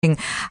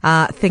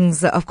things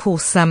that, of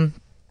course,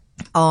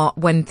 are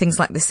when things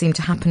like this seem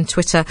to happen.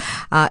 Twitter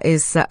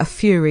is a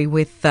fury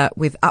with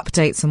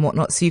updates and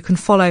whatnot. So you can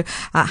follow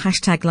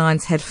hashtag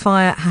Lions Head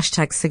Fire,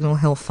 hashtag Signal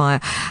Hill Fire.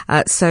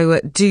 So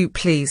do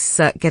please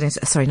get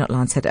into, sorry, not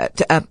Lions Head,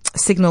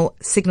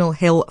 Signal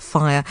Hill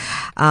Fire,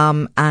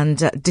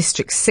 and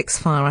District 6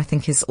 Fire, I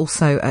think, is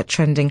also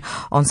trending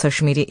on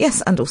social media.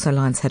 Yes, and also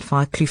Lions Head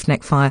Fire,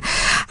 Kloofneck Fire.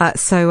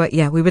 So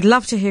we would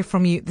love to hear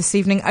from you this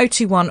evening.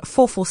 021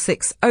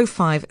 446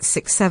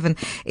 0567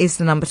 is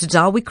the number to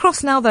dial. We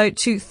cross now, though,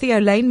 to Theo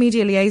Lane,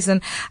 Media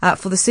Liaison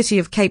for the City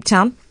of Cape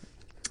Town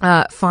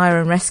Fire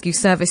and Rescue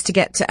Service, to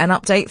get an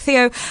update.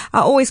 Theo,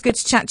 always good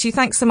to chat to you.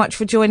 Thanks so much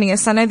for joining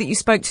us. I know that you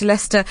spoke to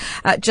Lester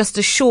just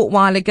a short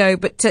while ago,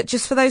 but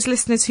just for those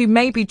listeners who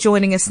may be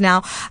joining us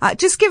now,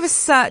 just give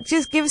us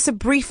a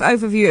brief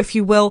overview, if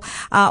you will,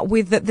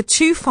 with the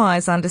two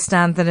fires, I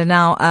understand, that are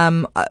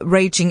now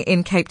raging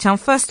in Cape Town.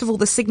 First of all,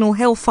 the Signal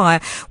Hill Fire,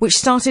 which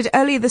started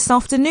earlier this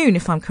afternoon,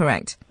 if I'm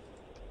correct.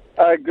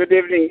 Good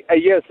evening.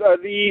 Yes,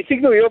 the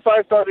Signal Hill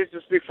Fire started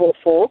just before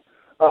 4.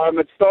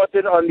 It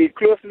started on the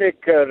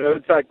Kloofneck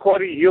roadside,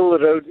 Quarry Hill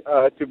Road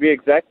to be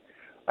exact.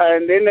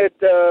 And then it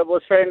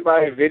was fanned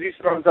by a very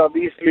strong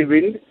southeasterly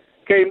wind,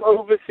 came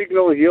over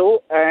Signal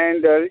Hill,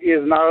 and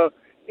is now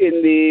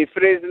in the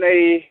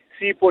Fresnay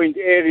Sea Point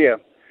area.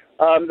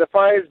 The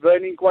fire is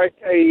burning quite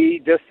a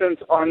distance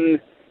on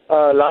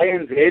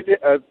Lions Head,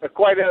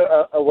 quite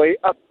a way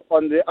up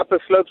on the upper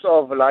slopes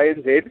of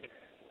Lions Head.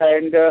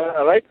 And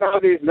right now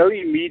there's no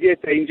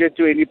immediate danger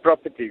to any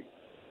property.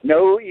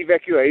 No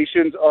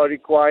evacuations are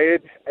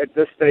required at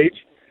this stage.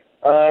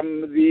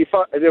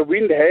 The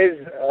wind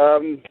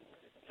has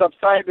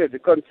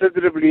subsided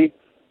considerably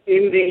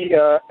in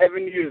the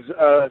avenues,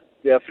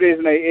 the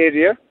Fresnay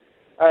area,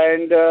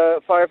 and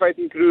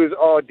firefighting crews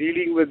are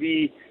dealing with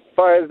the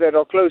fires that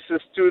are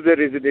closest to the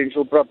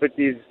residential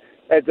properties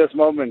at this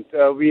moment.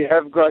 We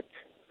have got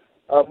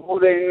more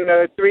than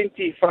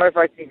 20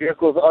 firefighting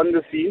vehicles on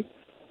the scene,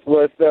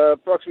 with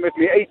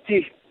approximately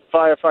 80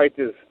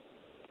 firefighters.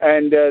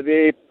 And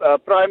their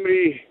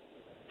primary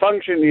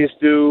function is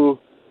to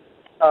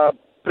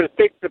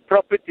protect the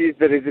properties,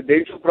 the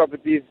residential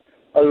properties,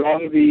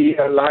 along the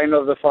line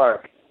of the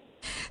fire.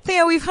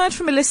 Theo, we've heard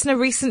from a listener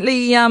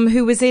recently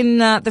who was in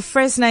the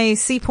Fresnay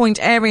Sea Point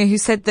area, who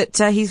said that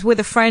he's with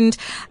a friend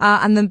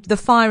and the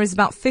fire is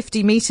about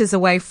 50 metres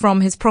away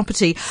from his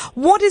property.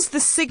 What is the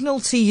signal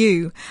to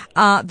you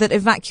that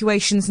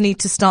evacuations need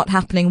to start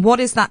happening? What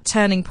is that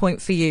turning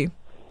point for you?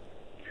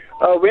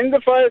 When the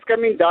fire is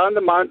coming down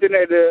the mountain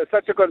at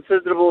such a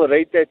considerable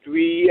rate that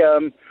we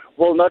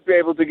will not be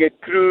able to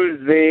get crews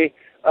there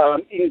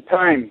in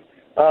time,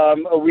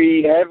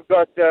 we have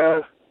got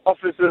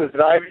officers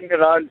driving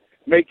around,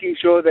 making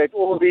sure that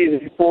all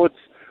these reports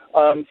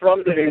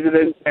from the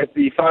residents that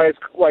the fire is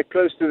quite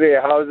close to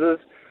their houses,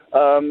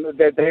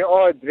 that they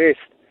are addressed.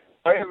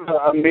 However,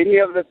 many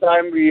of the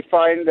time we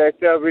find that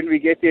when we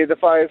get there, the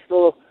fire is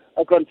still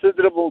a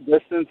considerable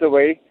distance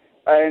away,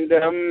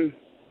 and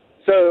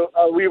so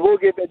we will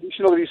get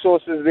additional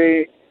resources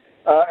there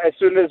as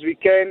soon as we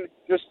can,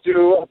 just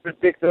to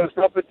protect those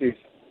properties.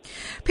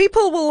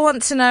 People will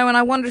want to know, and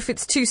I wonder if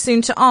it's too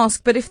soon to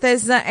ask, but if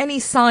there's any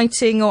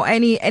sighting or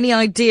any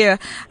idea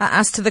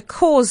as to the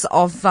cause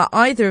of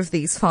either of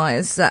these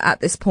fires at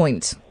this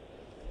point.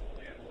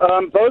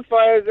 Both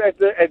fires at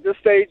this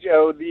stage,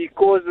 the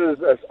cause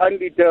is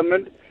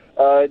undetermined.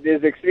 It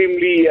is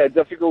extremely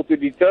difficult to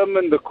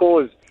determine the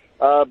cause,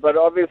 but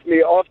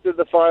obviously after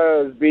the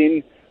fire has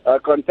been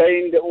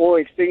contained or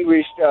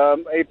extinguished,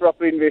 a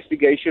proper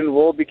investigation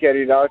will be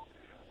carried out,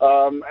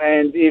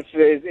 and if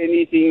there's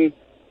anything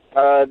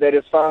that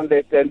is found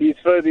that needs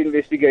further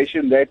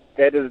investigation, that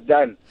is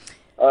done.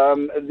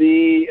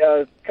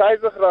 The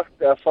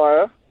Kaisergracht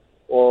fire,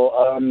 or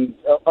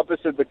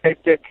opposite the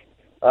Cape Tech,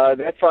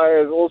 that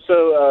fire is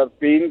also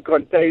being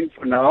contained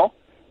for now.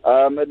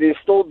 It is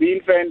still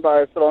being fanned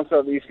by a strong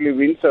southeasterly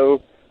wind,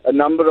 so a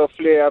number of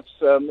flare-ups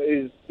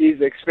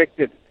is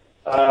expected.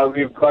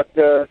 We've got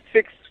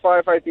 6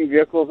 firefighting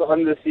vehicles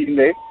on the scene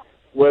there,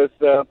 with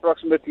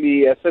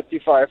approximately 30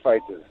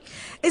 firefighters.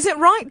 Is it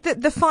right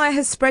that the fire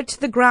has spread to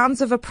the grounds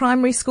of a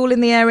primary school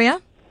in the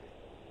area?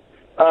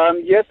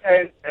 Yes,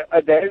 and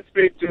that has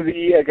spread to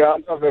the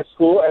grounds of a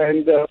school,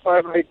 and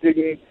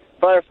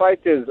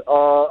firefighters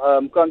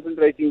are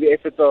concentrating the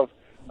efforts of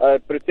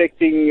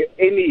protecting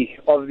any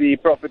of the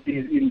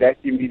properties in that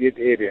immediate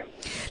area.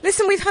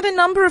 Listen, we've had a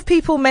number of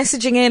people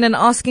messaging in and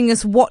asking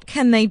us what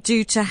can they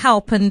do to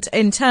help, and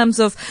in terms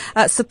of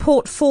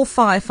support for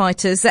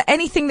firefighters,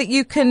 anything that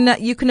you can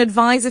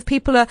advise if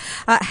people are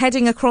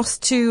heading across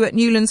to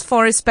Newlands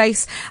Forest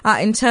Base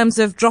in terms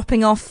of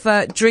dropping off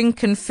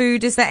drink and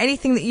food? Is there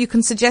anything that you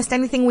can suggest,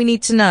 anything we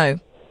need to know?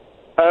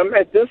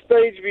 At this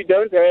stage, we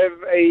don't have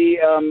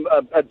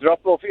a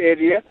drop-off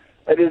area.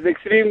 It is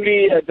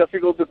extremely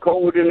difficult to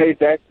coordinate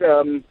that,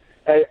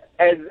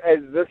 as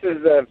this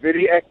is a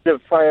very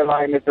active fire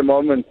line at the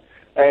moment,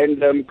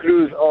 and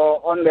crews are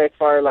on that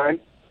fire line.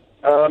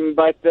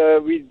 But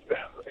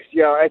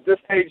at this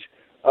stage,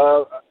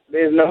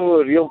 there's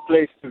no real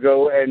place to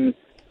go and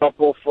top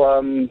off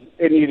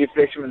any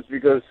refreshments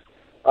because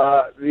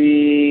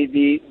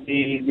the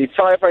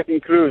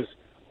firefighting crews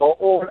are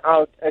all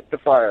out at the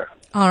fire.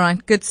 All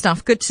right, good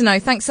stuff. Good to know.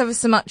 Thanks ever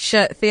so much,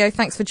 Theo.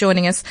 Thanks for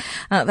joining us.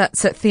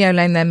 That's Theo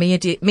Lane, their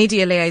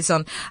media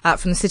liaison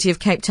from the City of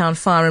Cape Town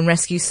Fire and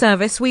Rescue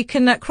Service. We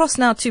can cross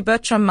now to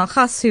Bertram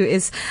Malgas, who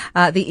is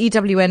the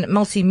EWN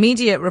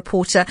multimedia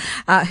reporter,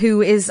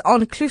 who is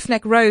on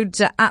Kloofneck Road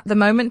at the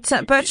moment.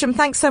 Bertram,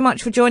 thanks so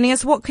much for joining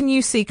us. What can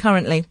you see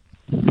currently?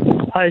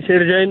 Hi,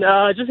 Sarah Jane.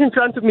 Just in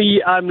front of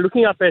me, I'm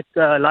looking up at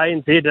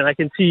Lion's Head, and I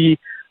can see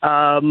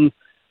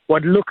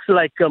what looks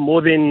like a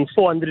more than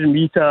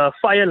 400-meter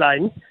fire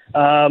line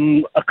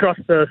across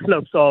the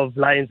slopes of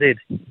Lion's Head.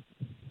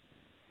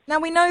 Now,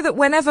 we know that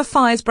whenever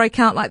fires break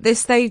out like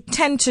this, they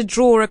tend to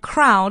draw a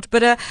crowd,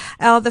 but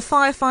are the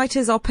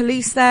firefighters or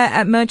police there,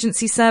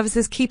 emergency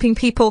services, keeping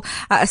people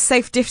at a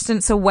safe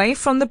distance away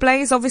from the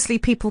blaze? Obviously,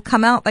 people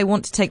come out, they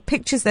want to take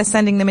pictures, they're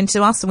sending them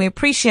into us, and we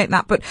appreciate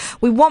that, but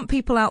we want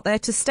people out there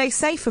to stay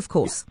safe, of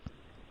course.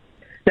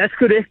 That's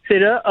correct,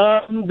 Sarah.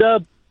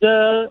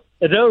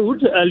 The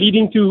road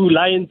leading to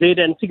Lion's Head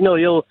and Signal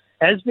Hill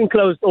has been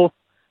closed off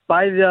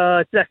by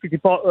the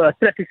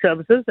traffic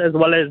services as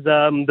well as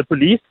the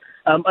police.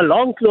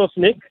 Along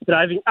Kloofneck,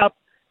 driving up,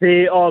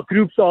 there are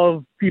groups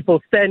of people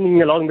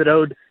standing along the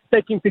road,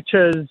 taking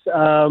pictures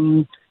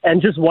and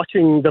just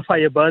watching the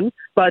fire burn.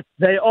 But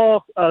they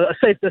are a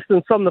safe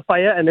distance from the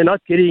fire, and they're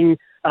not getting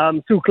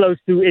too close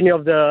to any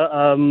of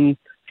the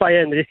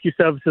fire and rescue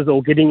services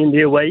or getting in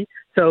their way.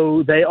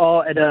 So they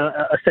are at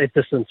a safe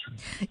distance.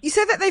 You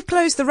said that they've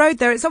closed the road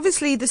there. It's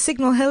obviously the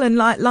Signal Hill and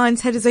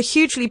Lion's Head is a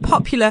hugely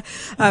popular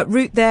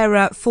route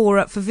there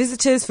for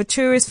visitors, for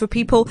tourists, for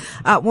people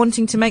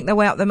wanting to make their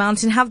way up the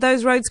mountain. Have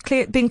those roads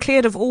been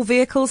cleared of all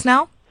vehicles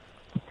now?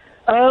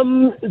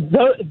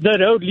 The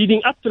road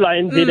leading up to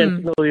Lion's Head and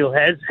Signal Hill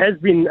has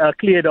been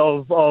cleared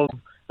of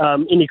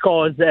any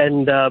cars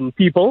and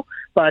people.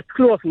 But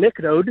Kloofneck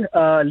Road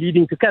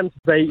leading to Camps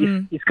Bay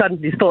is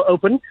currently still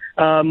open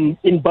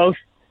in both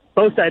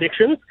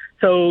directions.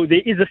 So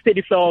there is a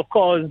steady flow of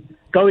cars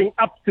going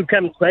up to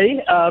Camps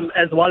Bay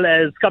as well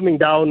as coming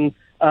down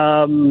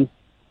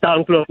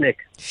Kloofneck.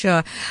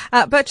 Sure.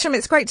 Bertram,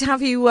 it's great to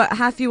have you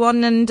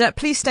on, and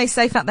please stay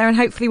safe out there, and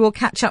hopefully we'll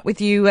catch up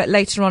with you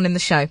later on in the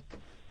show.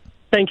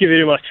 Thank you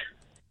very much.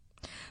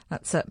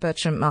 That's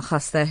Bertram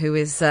Malgas there, who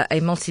is a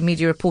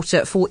multimedia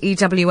reporter for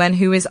EWN,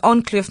 who is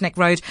on Kloofneck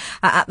Road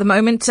at the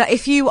moment.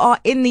 If you are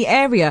in the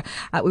area,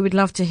 we would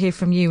love to hear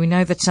from you. We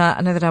know that I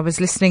know that I was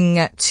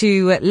listening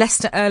to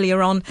Lester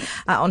earlier on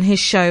his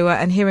show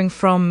and hearing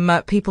from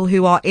people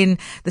who are in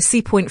the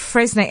Sea Point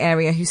Fresnay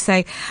area who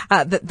say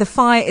that the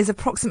fire is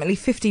approximately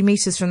 50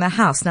 metres from their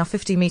house. Now,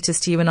 50 metres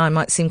to you and I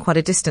might seem quite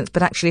a distance,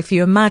 but actually, if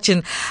you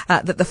imagine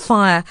that the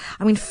fire,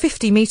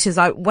 50 metres.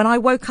 When I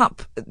woke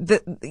up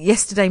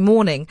yesterday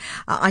morning,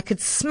 I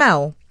could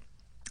smell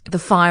the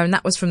fire, and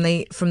that was from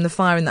the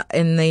fire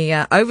in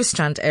the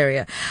Overstrand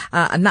area,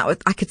 and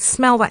I could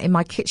smell that in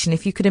my kitchen.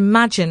 If you could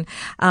imagine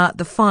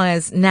the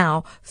fires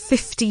now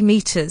 50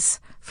 metres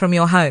from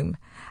your home,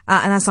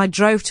 and as I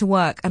drove to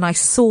work and I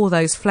saw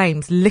those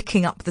flames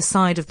licking up the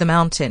side of the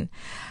mountain.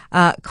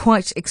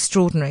 Quite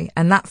extraordinary,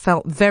 and that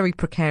felt very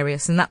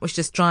precarious, and that was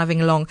just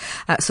driving along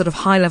sort of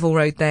high-level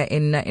road there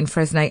in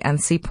Fresnay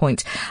and Sea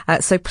Point.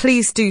 So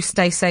please do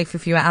stay safe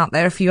if you are out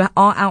there. If you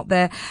are out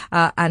there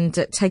and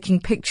taking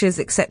pictures,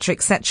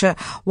 etc.,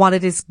 while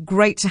it is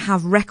great to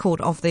have record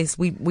of this,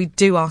 we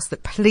do ask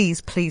that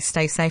please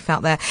stay safe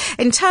out there.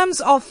 In terms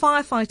of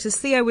firefighters,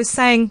 Theo was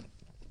saying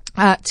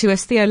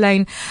Theo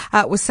Lane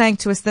was saying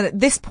to us that at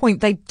this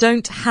point they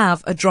don't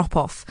have a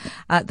drop-off.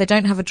 They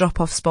don't have a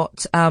drop-off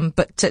spot,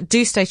 but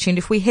do stay tuned.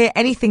 If we hear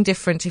anything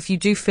different, if you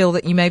do feel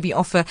that you may be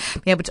able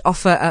to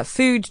offer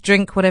food,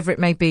 drink, whatever it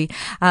may be,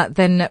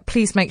 then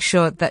please make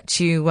sure that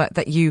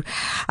you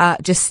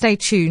just stay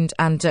tuned,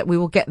 and we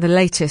will get the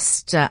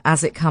latest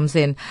as it comes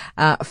in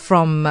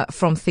from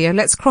Theo.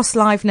 Let's cross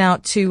live now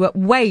to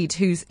Wade,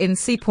 who's in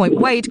Sea Point.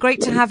 Wade, great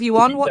to have you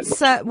on.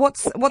 What's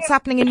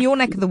happening in your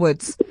neck of the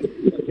woods?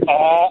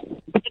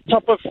 At the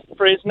top of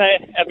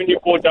Fresnay Avenue,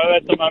 Bordeaux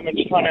at the moment,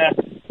 trying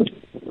to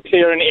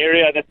clear an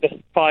area that the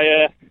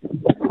fire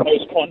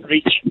hose can't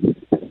reach.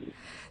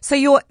 So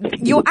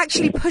you're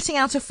actually putting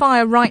out a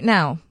fire right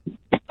now?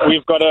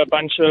 We've got a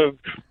bunch of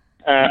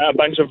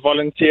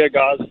volunteer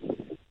guys,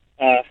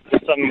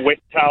 some wet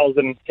towels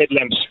and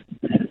headlamps.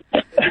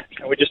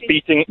 And we're just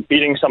beating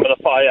some of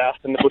the fire out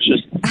in the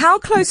bushes. How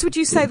close would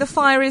you say the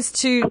fire is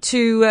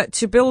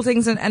to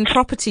buildings and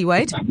property,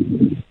 Wade?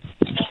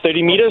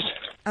 30 metres.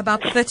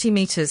 About 30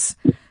 metres.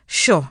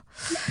 Sure.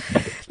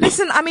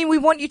 Listen, we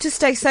want you to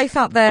stay safe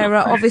out there,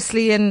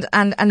 obviously, and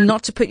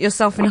not to put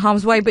yourself in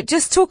harm's way, but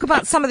just talk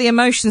about some of the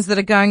emotions that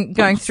are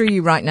going through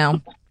you right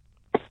now.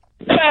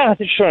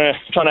 Just trying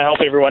to help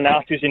everyone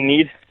out who's in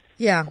need.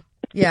 Yeah.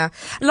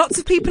 Lots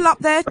of people up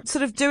there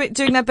sort of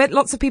doing their bit.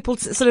 Lots of people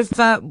sort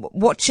of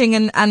watching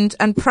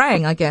and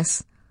praying, I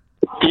guess.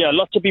 Yeah,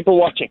 lots of people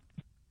watching.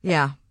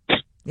 Yeah.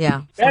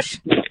 You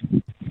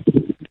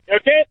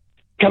okay?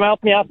 come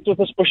help me out with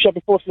this bush here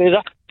before it flares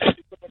up.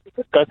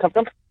 Go,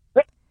 come.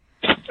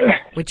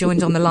 We're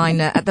joined on the line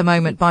at the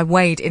moment by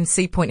Wade in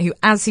Sea Point, who,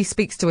 as he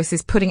speaks to us,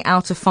 is putting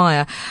out a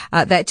fire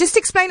there. Just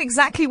explain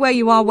exactly where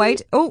you are,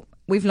 Wade. Oh,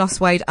 we've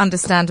lost Wade,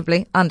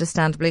 understandably.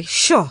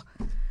 Sure.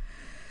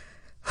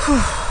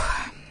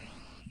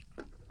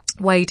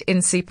 Wade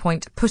in Sea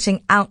Point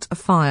putting out a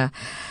fire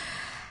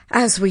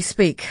as we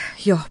speak.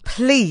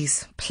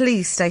 Please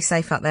stay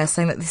safe out there,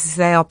 saying that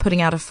they are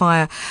putting out a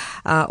fire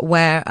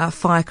where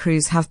fire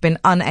crews have been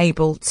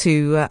unable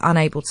to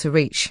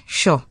reach.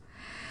 Sure.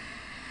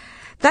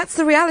 That's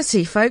the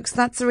reality, folks.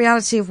 That's the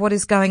reality of what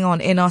is going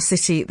on in our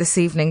city this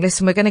evening.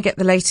 Listen, we're going to get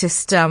the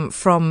latest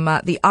from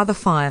the other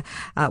fire,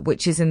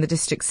 which is in the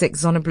District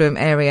 6 Zonnebloem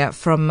area,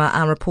 from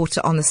our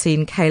reporter on the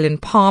scene, Kaylynn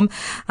Palm.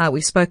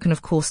 We've spoken,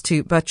 of course,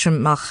 to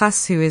Bertram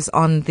Malgas, who is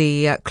on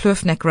the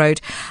Kloofnek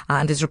Road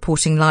and is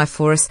reporting live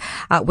for us.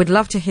 We'd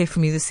love to hear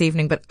from you this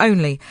evening, but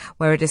only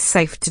where it is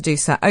safe to do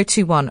so.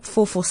 021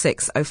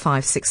 446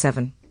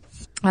 0567.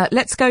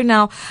 Let's go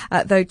now,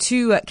 though,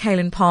 to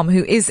Kaylynn Palm,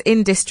 who is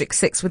in District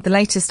 6 with the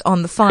latest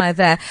on the fire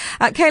there.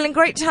 Kaylynn,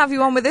 great to have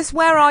you on with us.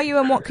 Where are you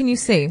and what can you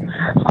see?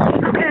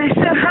 Okay,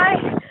 so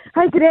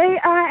hi today.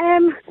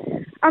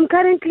 I'm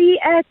currently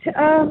at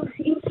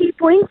in Sea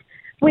Point,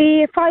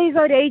 where fires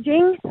are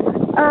raging.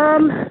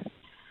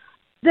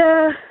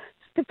 The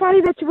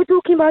fire that you were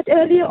talking about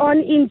earlier on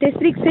in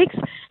District 6,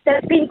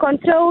 that's being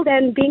controlled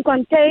and being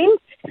contained.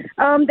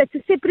 That's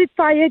a separate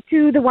fire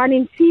to the one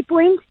in Sea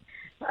Point.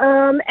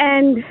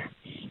 And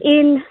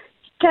in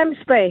Camps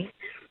Bay.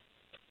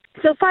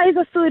 So fires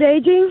are still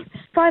raging,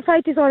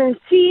 firefighters are on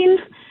scene,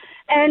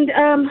 and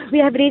we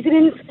have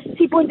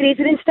Sea Point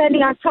residents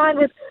standing outside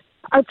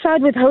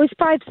with hose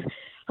pipes,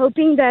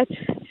 hoping that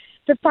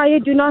the fire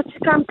do not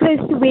come close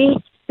to where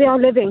they are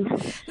living.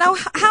 Now,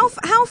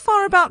 how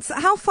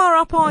far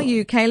up are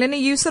you, Kaylynn? Are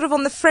you sort of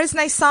on the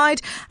Fresnay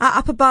side,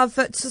 up above,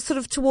 sort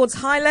of towards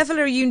high level,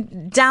 or are you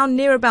down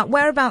near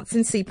whereabouts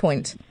in Sea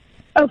Point?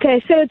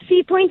 Okay, so at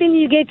Sea Point, then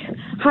you get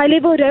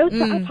high-level roads.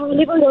 So up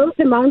high-level roads,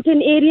 the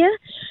mountain area,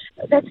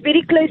 that's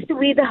very close to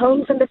where the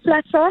homes and the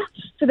flats are.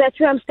 So that's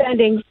where I'm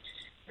standing.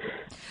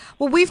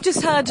 Well, we've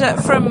just heard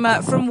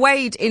from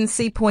Wade in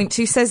Sea Point,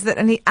 who says that,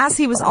 and as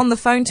he was on the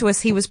phone to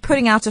us, he was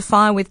putting out a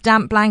fire with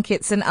damp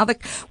blankets and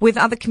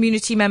other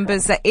community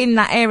members in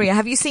that area.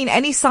 Have you seen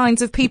any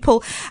signs of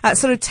people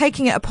sort of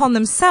taking it upon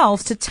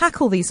themselves to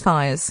tackle these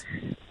fires?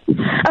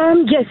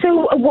 Yes,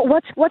 so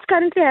what's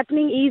currently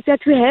happening is that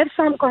we have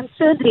some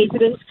concerned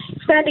residents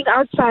standing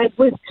outside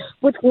with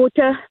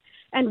water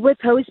and with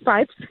hose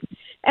pipes,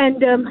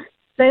 and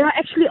they are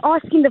actually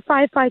asking the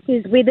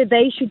firefighters whether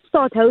they should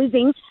start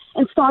hosing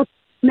and start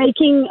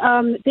making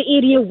the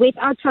area wet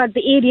outside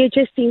the area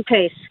just in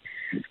case.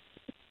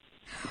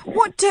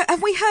 What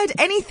have we heard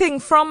anything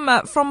from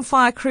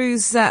fire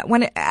crews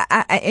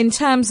in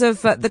terms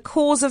of the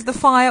cause of the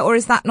fire, or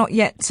is that not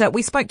yet?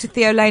 We spoke to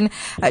Theo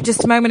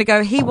just a moment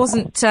ago. He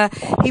wasn't.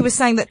 He was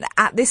saying that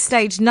at this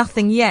stage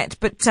nothing yet,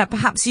 but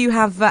perhaps you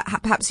have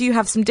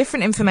some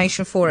different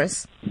information for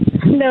us.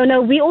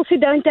 No, we also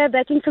don't have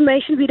that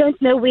information. We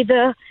don't know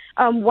whether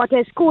what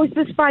has caused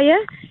this fire.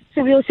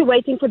 So we're also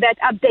waiting for that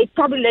update.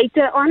 Probably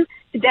later on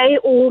today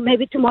or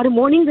maybe tomorrow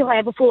morning we'll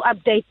have a full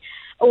update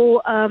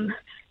or.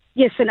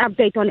 Yes, an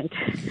update on it.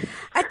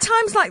 At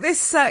times like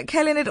this,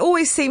 Kaylynn, it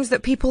always seems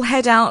that people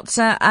head out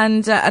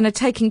and are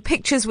taking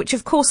pictures, which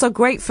of course are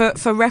great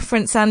for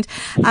reference and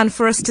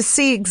for us to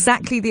see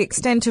exactly the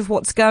extent of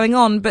what's going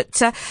on.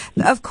 But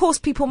of course,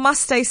 people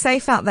must stay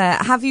safe out there.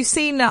 Have you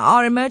seen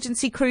our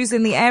emergency crews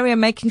in the area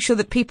making sure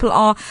that people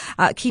are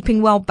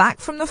keeping well back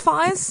from the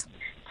fires?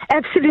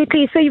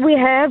 Absolutely. So we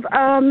have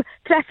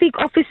traffic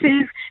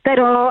officers that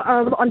are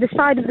on the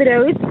side of the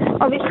road,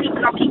 obviously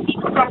blocking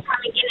people from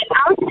coming in and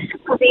out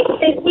for their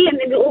safety. And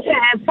then we also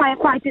have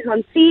firefighters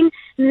on scene.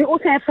 And we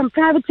also have some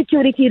private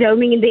security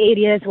roaming in the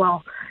area as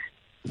well.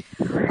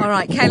 All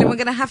right, Kaylynn, we're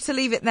going to have to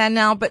leave it there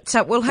now, but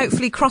we'll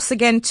hopefully cross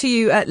again to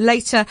you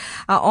later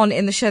on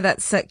in the show.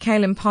 That's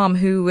Kaylynn Palm,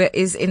 who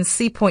is in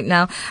Sea Point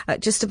now,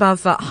 just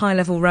above High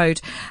Level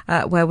Road,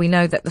 where we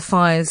know that the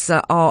fires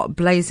are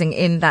blazing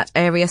in that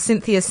area.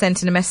 Cynthia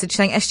sent in a message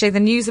saying, SJ,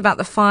 the news about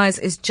the fires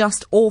is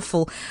just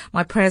awful.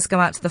 My prayers go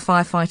out to the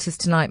firefighters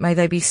tonight. May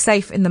they be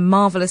safe in the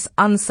marvellous,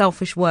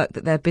 unselfish work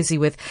that they're busy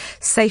with.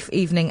 Safe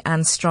evening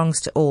and strongs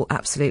to all.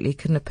 Absolutely.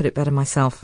 Couldn't have put it better myself.